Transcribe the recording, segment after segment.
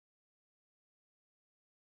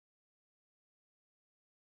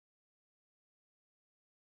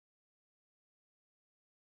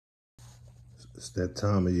It's that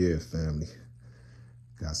time of year, family.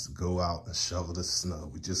 Got to go out and shovel the snow.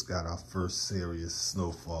 We just got our first serious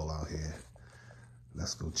snowfall out here.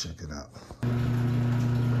 Let's go check it out.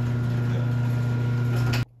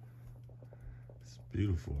 It's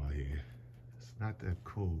beautiful out here. It's not that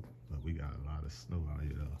cold, but we got a lot of snow out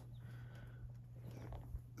here though.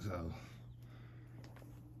 So,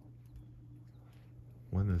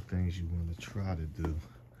 one of the things you want to try to do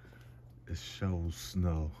is shovel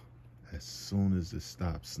snow as soon as it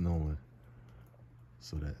stops snowing,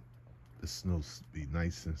 so that the snow be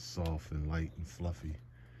nice and soft and light and fluffy.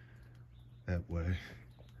 That way,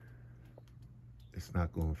 it's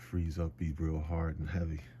not going to freeze up, be real hard and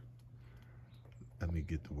heavy. Let me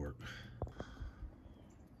get to work.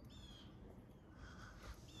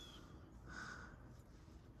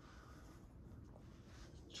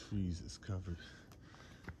 Trees is covered,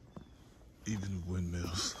 even the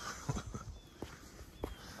windmills.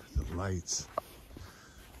 The lights.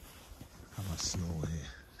 How much snow in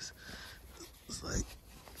here? It's like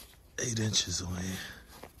 8 inches on here.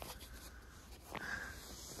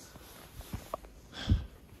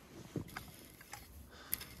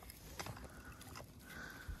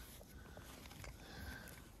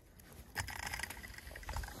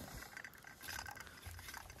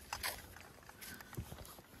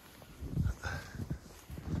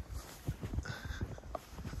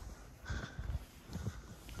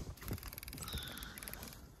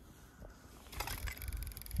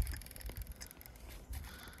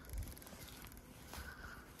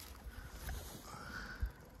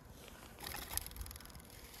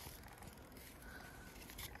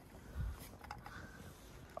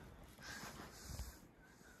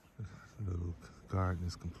 The little garden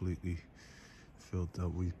is completely filled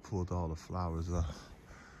up. We pulled all the flowers up.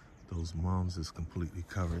 Those mums is completely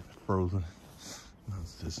covered, frozen.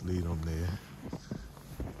 Let's just leave them there.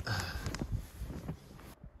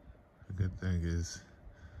 The good thing is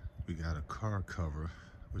we got a car cover,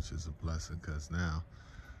 which is a blessing, because now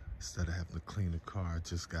instead of having to clean the car, I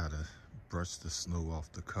just gotta brush the snow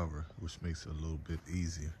off the cover, which makes it a little bit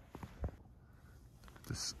easier.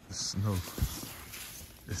 The snow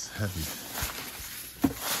is heavy.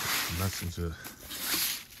 The messenger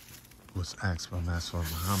was asked by Master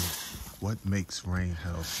Muhammad, what makes rain,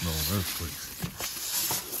 hail, snow, and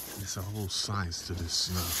earthquakes? There's a whole science to this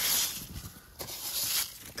snow,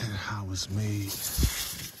 and how it's made,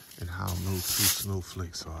 and how no two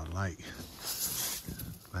snowflakes are alike.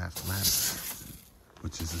 Mathematics,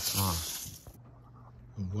 which is Islam.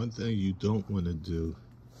 And one thing you don't want to do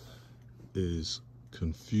is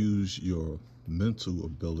confuse your mental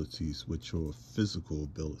abilities with your physical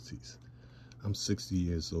abilities. I'm 60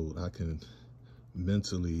 years old. I can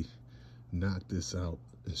mentally knock this out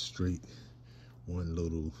in straight one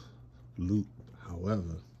little loop.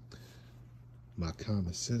 However, my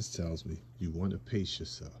common sense tells me you want to pace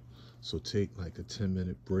yourself. So take like a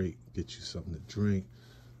 10-minute break, get you something to drink,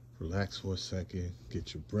 relax for a second,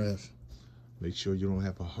 get your breath. Make sure you don't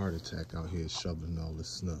have a heart attack out here shoveling all this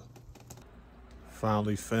snow.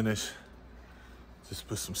 Finally finished. Just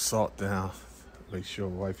put some salt down. Make sure,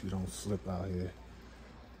 wife, you don't slip out here.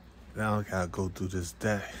 Now I gotta go do this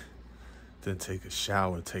deck. Then take a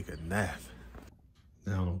shower, take a nap.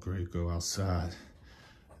 Now I'm ready to go outside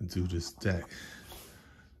and do this deck.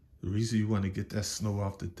 The reason you want to get that snow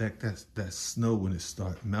off the deck, that snow, when it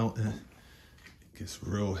starts melting, it gets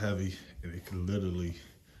real heavy and it can literally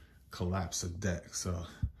collapse a deck. So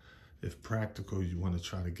if practical, you want to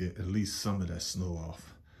try to get at least some of that snow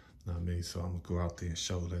off. Know what I mean? So I'm gonna go out there and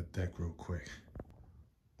show that deck real quick.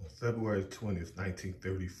 On February 20th,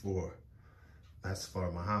 1934,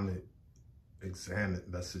 Master Muhammad examined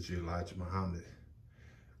Messenger Elijah Muhammad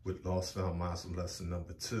with Lost Found Muslim lesson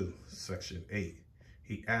number 2, section 8.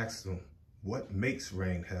 He asked him, what makes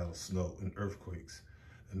rain, hail, snow, and earthquakes?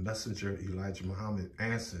 And Messenger Elijah Muhammad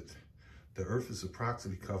answered, the earth is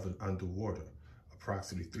approximately covered underwater,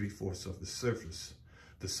 approximately 3/4 of the surface.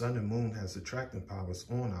 The sun and moon has attracting powers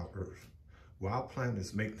on our earth. While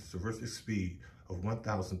planets make the terrific speed of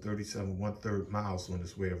 1,037 1/3 miles on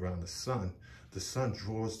its way around the sun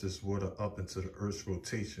draws this water up into the earth's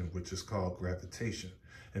rotation, which is called gravitation,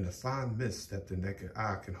 in a fine mist that the naked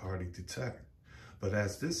eye can hardly detect. But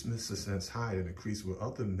as this mist ascends higher and increases with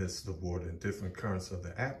other mists of water and different currents of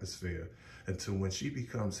the atmosphere, until when she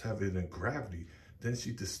becomes heavier than gravity, then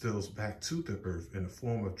she distills back to the earth in the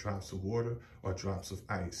form of drops of water or drops of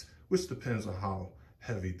ice, which depends on how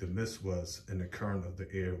heavy the mist was and the current of the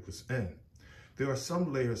air was in. There are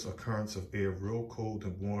some layers or currents of air real cold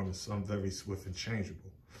and warm, and some very swift and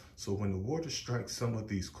changeable. So when the water strikes some of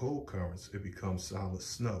these cold currents, it becomes solid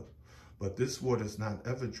snow. But this water is not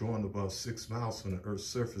ever drawn above 6 miles from the Earth's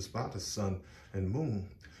surface by the sun and moon.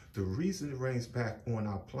 The reason it rains back on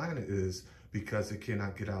our planet is because it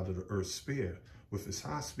cannot get out of the Earth's sphere. With its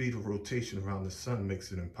high speed of rotation around the sun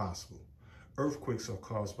makes it impossible. Earthquakes are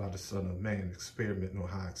caused by the son of man experimenting on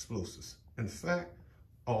high explosives. In fact,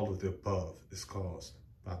 all of the above is caused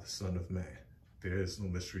by the Son of Man. There is no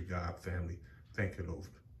mystery God, family. Think it over.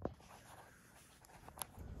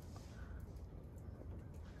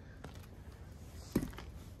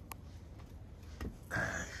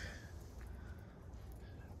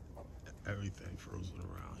 Everything frozen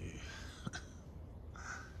around here.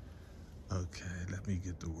 Okay, let me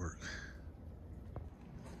get to work.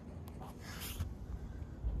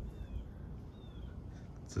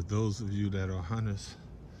 To those of you that are hunters,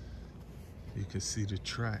 you can see the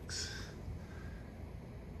tracks.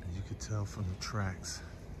 And you can tell from the tracks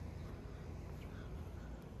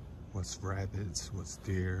what's rabbits, what's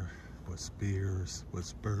deer, what's bears,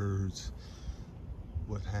 what's birds,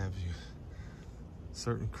 what have you.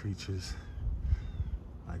 Certain creatures,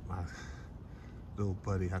 like my little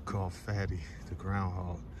buddy I call Fatty, the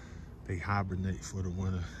groundhog, they hibernate for the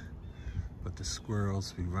winter, but the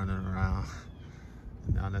squirrels be running around.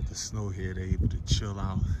 And now that the snow here, they're able to chill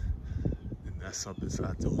out, and that's up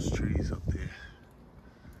inside those trees up there.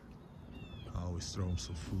 I always throw them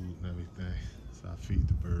some food and everything, so I feed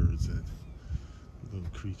the birds and the little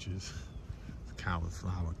creatures,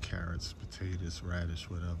 cauliflower, carrots, potatoes, radish,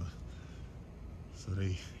 whatever. So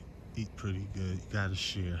they eat pretty good. You gotta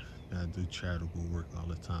share. You gotta do charitable work all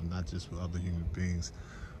the time, not just with other human beings,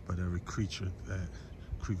 but every creature that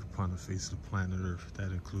creep upon the face of the planet Earth.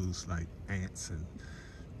 That includes like ants and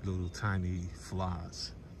little tiny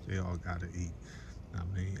flies. They all gotta eat. I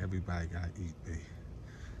mean, everybody gotta eat, babe.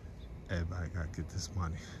 Everybody gotta get this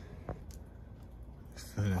money.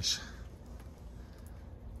 Finish.